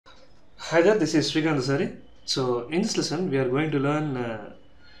Hi there, this is Srikanth Sari. So in this lesson, we are going to learn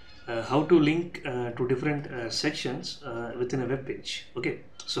how to link to different sections within a web page. Okay,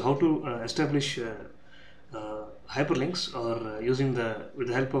 so how to establish hyperlinks or using with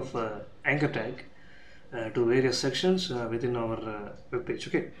the help of anchor tag to various sections within our web page.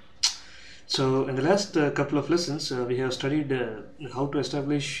 Okay, so in the last couple of lessons, we have studied how to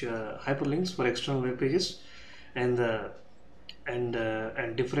establish hyperlinks for external web pages and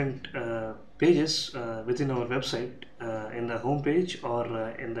and different pages within our website in the home page or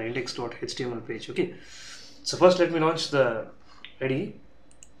in the index.html page. Okay, so first let me launch the IDE.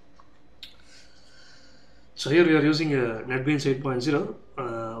 So here we are using a NetBeans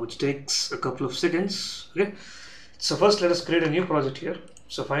 8.0 which takes a couple of seconds. Okay, so first let us create a new project here.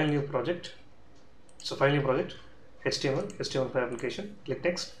 So file new project. So file new project, HTML5 application, click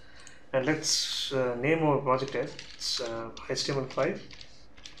next, and let's name our project as HTML5,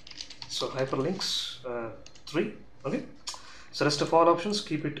 so hyperlinks 3. Okay, so rest of all options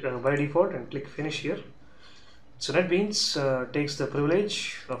keep it by default and click finish here. So NetBeans takes the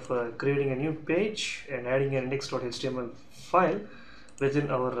privilege of creating a new page and adding an index.html file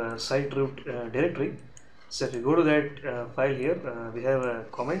within our site root directory. So if you go to that file here, we have a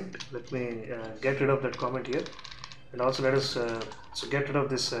comment. Let me get rid of that comment here, and also let us so get rid of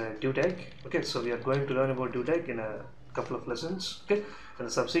this div tag. Okay, so we are going to learn about div tag in a couple of lessons. Okay, in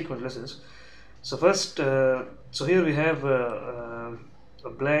the subsequent lessons. So first, so here we have a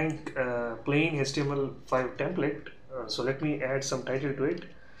blank plain HTML5 template. So let me add some title to it.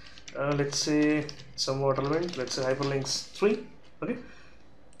 Let's say somewhat relevant. Let's say hyperlinks 3. Okay.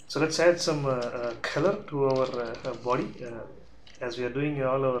 So let's add some color to our body as we are doing in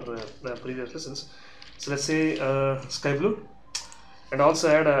all our previous lessons. So let's say sky blue, and also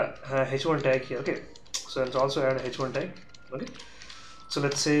add a h1 tag here. Okay, so let's also add a h1 tag. Okay, so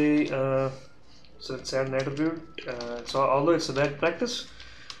let's say so let's add an attribute. So although it's a bad practice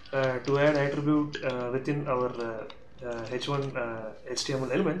to add attribute within our h1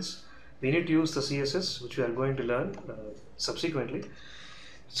 HTML elements, we need to use the CSS, which we are going to learn subsequently.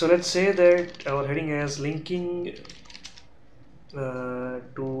 So let's say that our heading has linking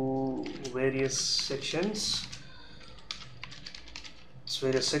to various sections. It's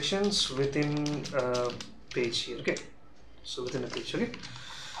various sections within a page here. Okay, so within a page. Okay,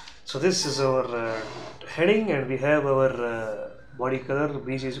 so this is our heading, and we have our body color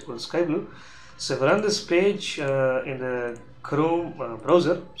BG is equal to sky blue. So if we run this page in the Chrome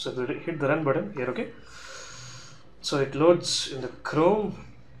browser, so if we hit the run button here, okay, so it loads in the Chrome.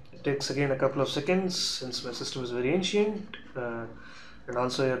 Takes again a couple of seconds since my system is very ancient, and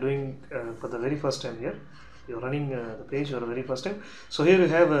also you're doing for the very first time here, you're running the page for the very first time. So here you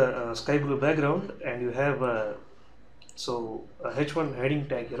have a sky blue background, and you have so a h1 heading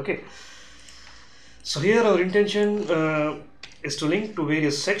tag here. Okay, so here our intention is to link to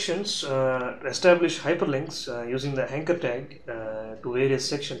various sections, establish hyperlinks using the anchor tag to various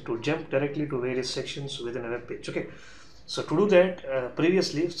sections, to jump directly to various sections within a web page. Okay, so to do that,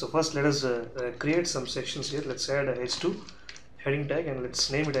 previously, so first let us create some sections here. Let's add a h2 heading tag, and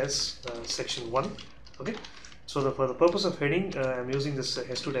let's name it as section 1. Okay, so for the purpose of heading, I'm using this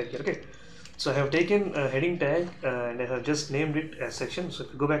h2 tag here. Okay, so I have taken a heading tag and I have just named it as section. So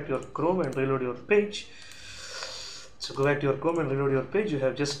if you go back to your Chrome and reload your page, so go back to your Chrome and reload your page, you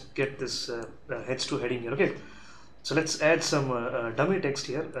have just get this h2 heading here. Okay, so let's add some dummy text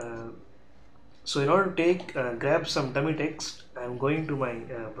here. So in order to grab some dummy text, I am going to my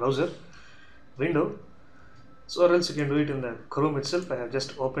browser window. So or else you can do it in the Chrome itself. I have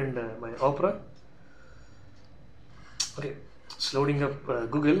just opened my Opera. Okay, it's loading up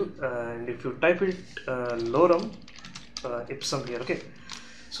Google, and if you type it lorem ipsum here. Okay,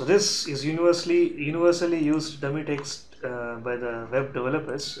 so this is universally used dummy text by the web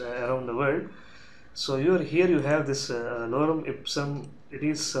developers around the world. So here you have this lorem ipsum. It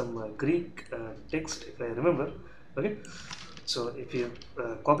is some Greek text, if I remember. Okay, so if you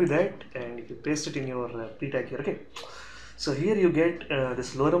copy that and if you paste it in your p tag here. Okay, so here you get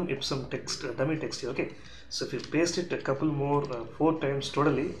this lorem ipsum text, dummy text here. Okay, so if you paste it a couple more 4 times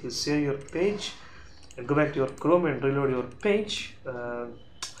totally, you save your page and go back to your Chrome and reload your page.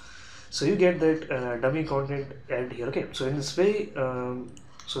 So you get that dummy content added here. Okay, so in this way,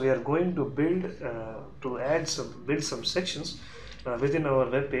 so we are going to build build some sections within our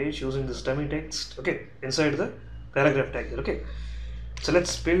web page using this dummy text. Okay, inside the paragraph tag here. Okay, so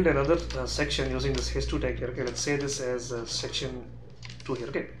let's build another section using this h2 tag here. Okay, let's say this as section 2 here.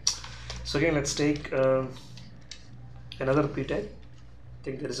 Okay, so again let's take another p tag. I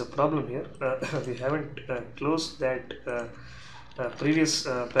think there is a problem here. We haven't closed that previous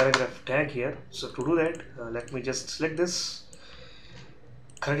paragraph tag here. So to do that, let me just select this,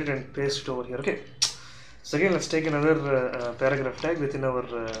 correct it and paste it over here. Okay. So again, let's take another paragraph tag within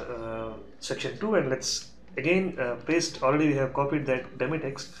our section 2, and let's again paste. Already we have copied that dummy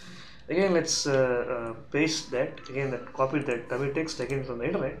text. Again, let's paste that. Again, that copied that dummy text again from the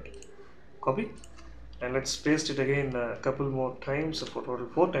internet. Copy, and let's paste it again a couple more times, for total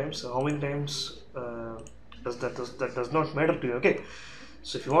 4 times. So how many times that does not matter to you. Okay.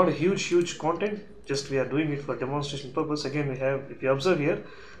 So if you want a huge content, just we are doing it for demonstration purpose. Again, we have, if you observe here,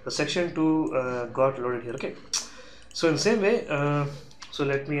 the section 2 got loaded here. Okay. So in the same way, so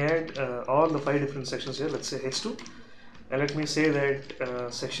let me add all the 5 different sections here. Let's say h2, and let me say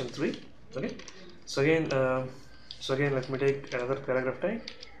that section 3. Okay. So again let me take another paragraph tag.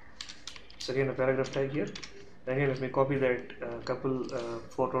 So again a paragraph tag here. Again let me copy that couple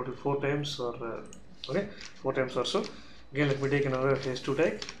for total 4 times, or okay, 4 times or so. Again let me take another h2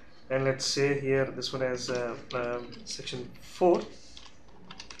 tag, and let's say here this one as section 4.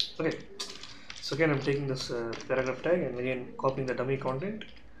 Okay. So again I'm taking this paragraph tag and again copying the dummy content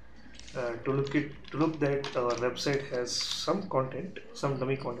to look that our website has some content, some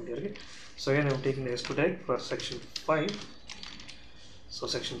dummy content here. Okay. So again I'm taking the h2 tag for section 5. So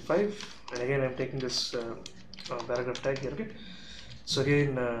section 5, and again I'm taking this paragraph tag here. Okay. So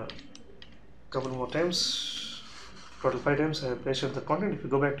again couple more times, total 5 times I have pasted the content. If you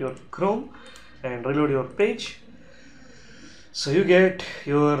go back to your Chrome and reload your page, so you get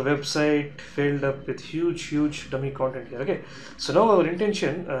your website filled up with huge dummy content here. Okay. So now our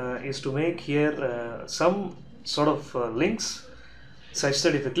intention is to make here some sort of links, such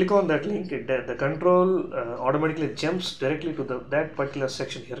that if you click on that link, the control automatically jumps directly to that particular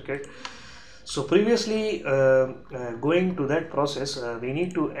section here. Okay. So previously going to that process, we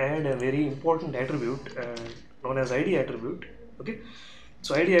need to add a very important attribute known as ID attribute. Okay.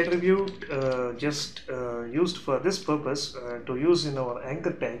 So ID attribute just used for this purpose to use in our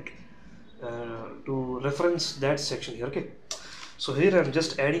anchor tag to reference that section here. Okay. So here I'm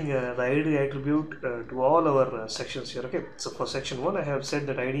just adding the ID attribute to all our sections here. Okay. So for section 1 I have said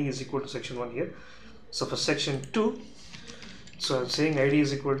that ID is equal to section 1 here. So for section 2, so I'm saying ID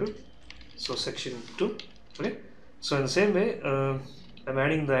is equal to section 2. Okay. So in the same way I'm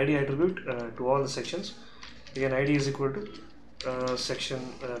adding the ID attribute to all the sections. Again ID is equal to section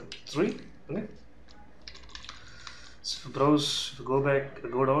 3. Okay. So if you browse, if you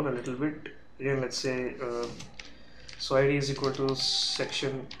go down a little bit, again let's say so ID is equal to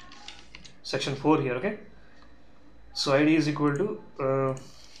section 4 here. Okay. So ID is equal to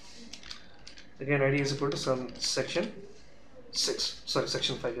again ID is equal to some section 6, sorry,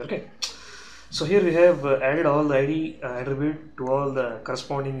 section 5 here. Okay. So here we have added all the ID attribute to all the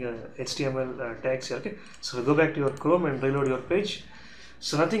corresponding HTML tags here. Okay. So we go back to your Chrome and reload your page.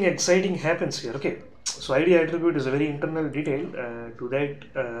 So nothing exciting happens here. Okay. So ID attribute is a very internal detail to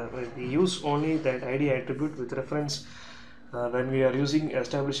that. We use only that ID attribute with reference when we are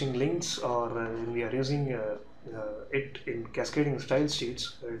establishing links, or when we are using it in cascading style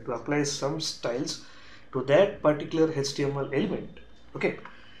sheets to apply some styles to that particular HTML element. Okay.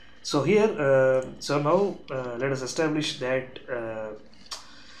 So here, so now let us establish that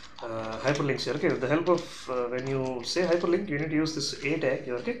hyperlinks here. Okay, with the help of when you say hyperlink, you need to use this a tag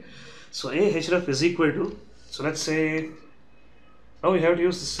here. Okay, so a href is equal to, so let's say now we have to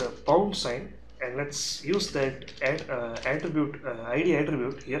use this pound sign, and let's use that attribute ID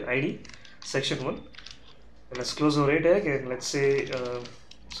attribute here, ID section 1, and let's close our a tag, and let's say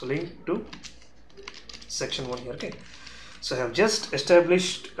so link to section 1 here. Okay. So I have just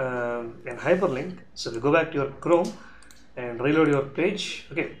established an hyperlink. So we go back to your Chrome and reload your page.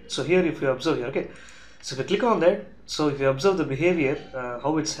 Okay. So here if you observe here, okay. So if you click on that, so if you observe the behavior,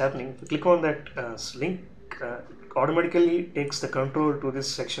 how it's happening, if you click on that link, it automatically takes the control to this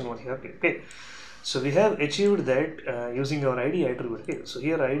section 1 here. Okay. Okay. So we have achieved that using our ID attribute. Okay. So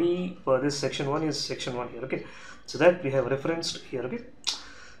here ID for this section 1 is section 1 here. Okay. So that we have referenced here. Okay.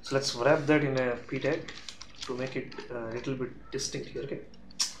 So let's wrap that in a p tag to make it a little bit distinct here. Okay.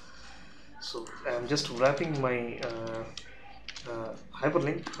 So I'm just wrapping my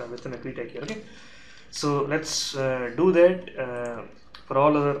hyperlink within a p tag here. Okay. So let's do that for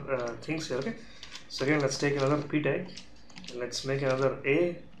all other things here. Okay. So again let's take another p tag and let's make another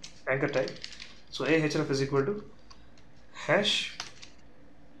a anchor tag. So a href is equal to hash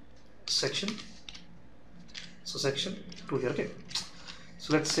section, so section 2 here. Okay.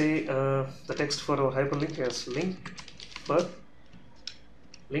 So let's say the text for our hyperlink is link for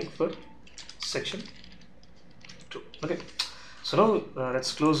section 2. Okay. So now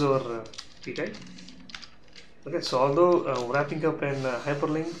let's close our p tag. Okay, so although wrapping up an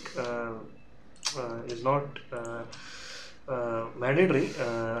hyperlink is not mandatory,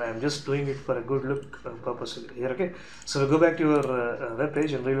 I'm just doing it for a good look purpose here. Okay, so go back to your web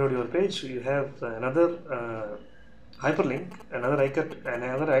page and reload your page. You have another hyperlink, another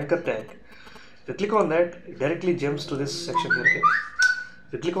anchor tag. If you click on that, it directly jumps to this section here. Okay,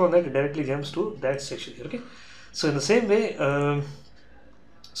 if you click on that, it directly jumps to that section here. Okay, so in the same way,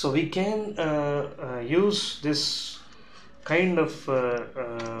 so we can use this kind of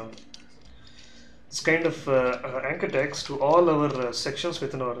anchor tags to all our sections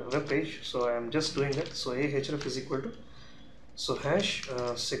within our web page. So I am just doing that. So ahref is equal to hash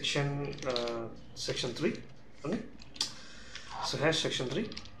section 3. Okay, so hash section 3,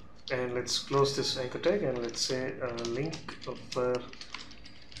 and let's close this anchor tag, and let's say link for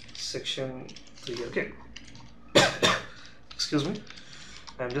section 3. Okay, excuse me,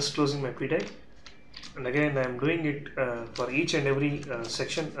 I'm just closing my p tag, and again I'm doing it for each and every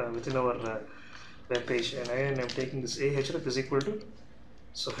section within our web page, and again I'm taking this ahref is equal to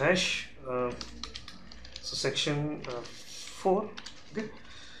hash section 4. Okay,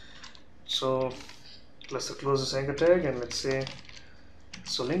 so let's close this anchor tag, and let's say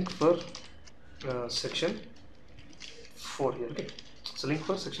link for section 4 here. Okay, so link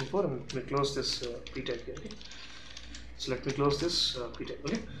for section 4, and let me close this p tag here. Okay, so let me close this p tag.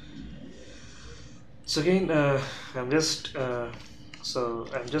 Okay, so again I'm just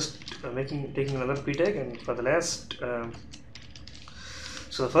taking another p tag, and for the last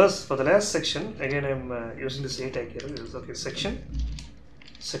for the last section, again I'm using this a tag here. Okay,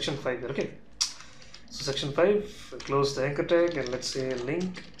 section 5 here. Okay, so section 5, close the anchor tag, and let's say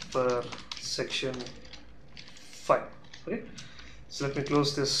link for section 5. Okay, so let me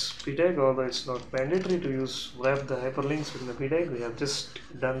close this p tag, although it's not mandatory to wrap the hyperlinks within the p tag. We have just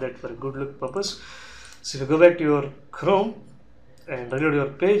done that for a good look purpose. So if you go back to your Chrome and reload your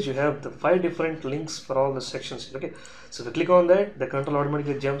page, you have the 5 different links for all the sections. Okay, so if you click on that, the control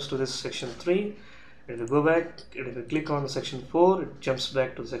automatically jumps to this section 3. If you go back, and if you click on the section 4, it jumps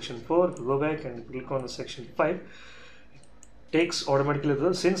back to section 4. If you go back and click on the section 5, it takes automatically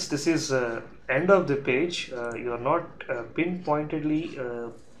the, since this is end of the page, you are not pinpointedly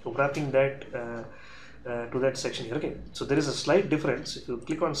wrapping that to that section here. Okay, so there is a slight difference. If you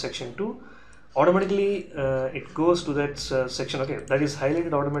click on section 2, automatically it goes to that section. Okay, that is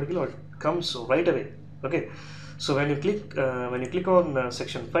highlighted automatically, or it comes right away. Okay, so when you click on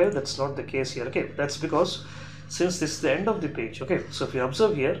section 5, that's not the case here. Okay, that's because since this is the end of the page. Okay, so if you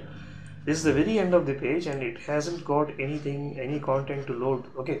observe here, this is the very end of the page, and it hasn't got any content to load.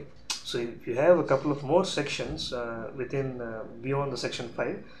 Okay, so if you have a couple of more sections within beyond the section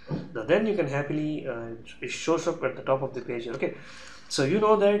 5, then you can happily it shows up at the top of the page here. Okay, so you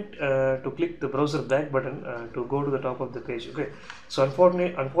know that to click the browser back button to go to the top of the page. Okay, so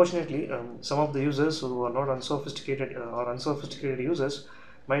unfortunately some of the users who are not unsophisticated or unsophisticated users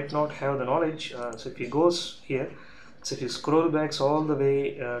might not have the knowledge. So if he goes here, so if you scroll back all the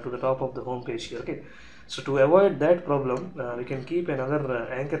way to the top of the home page here. Okay, so to avoid that problem, we can keep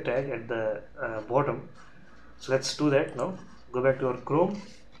another anchor tag at the bottom. So let's do that now. Go back to our Chrome.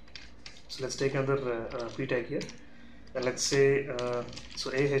 So let's take another p tag here, and let's say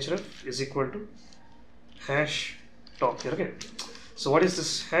ahref is equal to hash top here. Okay, so what is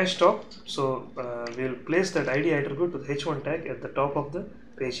this hash top? So we'll place that id attribute with h1 tag at the top of the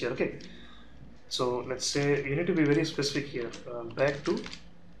page here. Okay, so let's say you need to be very specific here, back to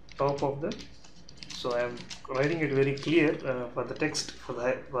top of the, so I am writing it very clear for the text for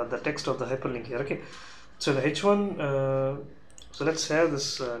the text of the hyperlink here. Okay, so the h1 so let's have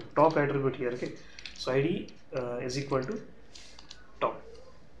this top attribute here. Okay, so id is equal to top.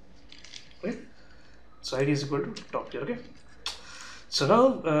 Okay, so id is equal to top here. Okay, so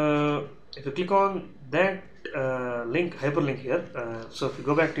now if you click on that link, hyperlink here, so if you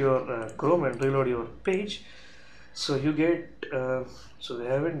go back to your Chrome and reload your page, so you get so we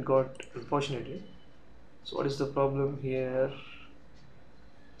haven't got, unfortunately. So what is the problem here?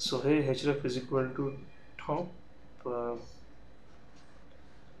 So hey, href is equal to top.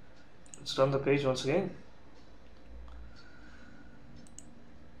 Let's run the page once again.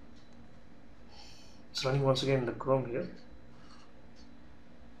 It's running once again in the Chrome here.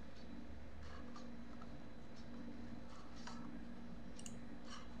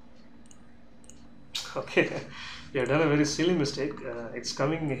 Okay, we have done a very silly mistake. It's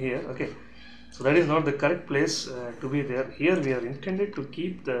coming here. Okay, so that is not the correct place to be there. Here we are intended to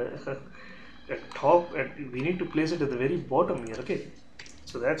keep the top, and we need to place it at the very bottom here. Okay,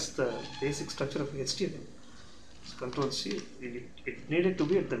 so that's the basic structure of HTML. So Control C, it needed to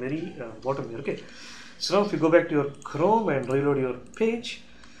be at the very bottom here. Okay, So now if you go back to your Chrome and reload your page,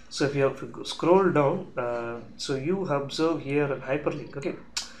 so if you have to scroll down, so you observe here a hyperlink. Okay,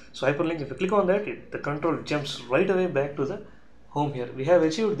 so hyperlink, if you click on that, the control jumps right away back to the home here. We have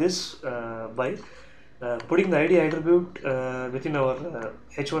achieved this by putting the ID attribute within our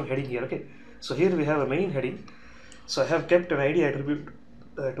h1 heading here. Okay, so here we have a main heading, so I have kept an ID attribute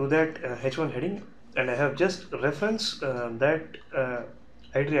to that h1 heading, and I have just referenced that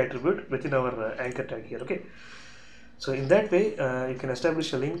ID attribute within our anchor tag here. Okay, so in that way you can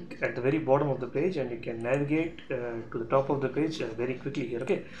establish a link at the very bottom of the page, and you can navigate to the top of the page very quickly here.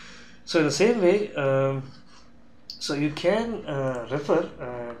 Okay, so in the same way, so you can refer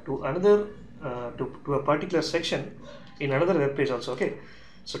to another to a particular section in another web page also. Okay,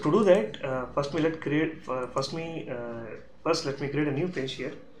 so to do that, first let me create a new page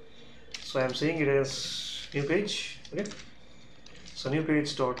here. So I am saying it as new page. Okay, so new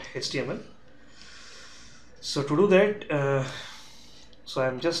page.html. So to do that, so I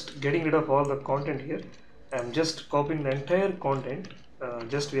am just getting rid of all the content here. I am just copying the entire content.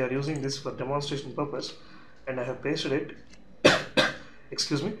 Just we are using this for demonstration purpose, and I have pasted it.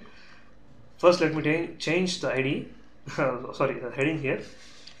 Excuse me. First, let me change the ID. Sorry, the heading here.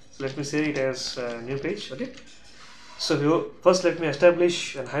 So let me say it as new page. Okay. So first, let me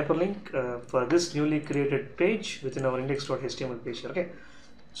establish a hyperlink for this newly created page within our index.html page here. Okay.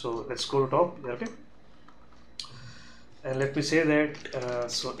 So let's go to top here. Okay. And let me say that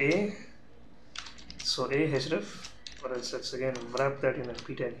so a href, or else let's again wrap that in a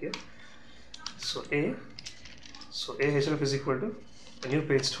p tag here. So a href is equal to a new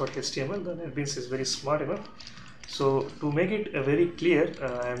page.html. The NetBeans is very smart enough. So to make it very clear,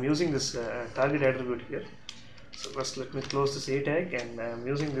 I am using this target attribute here. So first let me close this a tag, and I am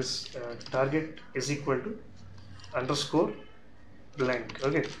using this target is equal to underscore blank.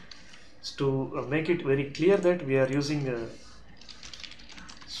 Okay, so to make it very clear that we are using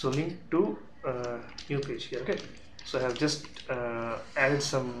so link to new page here. Okay, so I have just added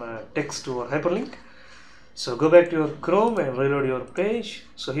some text to our hyperlink. So go back to your Chrome and reload your page.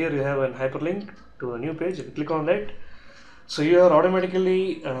 So here you have a hyperlink to a new page. If you click on that, so you are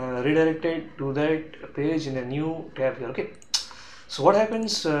automatically redirected to that page in a new tab here. Okay, so what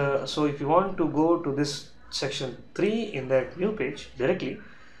happens, so if you want to go to this section 3 in that new page directly,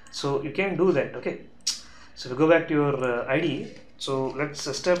 so you can do that. Okay, so if you go back to your ID, so let's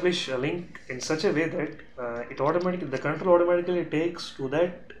establish a link in such a way that the control automatically takes to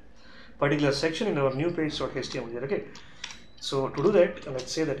that particular section in our new page.html here. Okay, so to do that,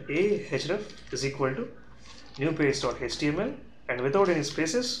 let's say that a href is equal to new page.html, and without any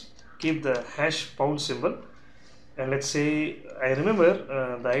spaces keep the hash pound symbol, and let's say I remember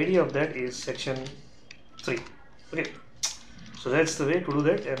the ID of that is section 3. Okay, so that's the way to do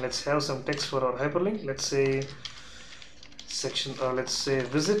that. And let's have some text for our hyperlink. Let's say section let's say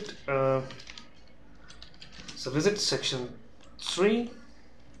visit visit section 3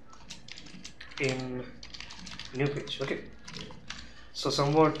 in new page. Okay, so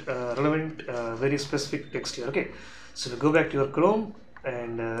somewhat relevant, very specific text here. Okay, so we go back to your Chrome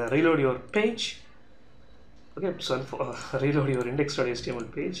and reload your page. Okay, so reload your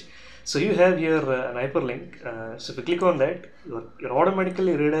index.html page. So you have here an hyperlink. So if you click on that, you're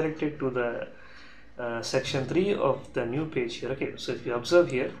automatically redirected to the section 3 of the new page here. Okay, so if you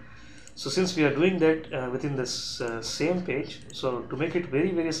observe here, so since we are doing that within this same page, so to make it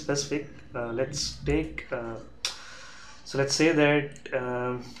very specific, let's take so let's say that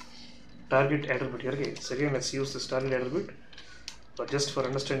target attribute here. Okay, so again let's use this target attribute, but just for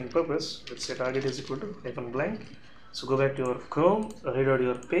understanding purpose, let's say target is equal to hyphen blank. So go back to your Chrome, reload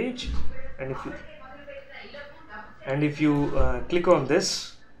your page, and if you click on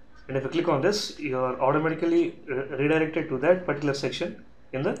this, and if you click on this, you are automatically redirected to that particular section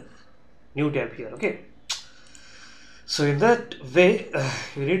in the new tab here. Okay, so in that way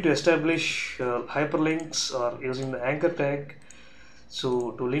you need to establish hyperlinks or using the anchor tag,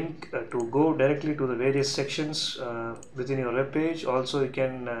 so to link to go directly to the various sections within your web page. Also you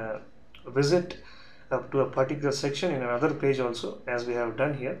can visit up to a particular section in another page also, as we have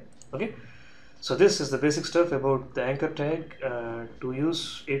done here. Okay, so this is the basic stuff about the anchor tag, to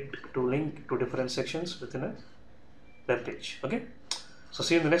use it to link to different sections within a web page. Okay, so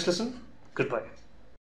see you in the next lesson. Goodbye.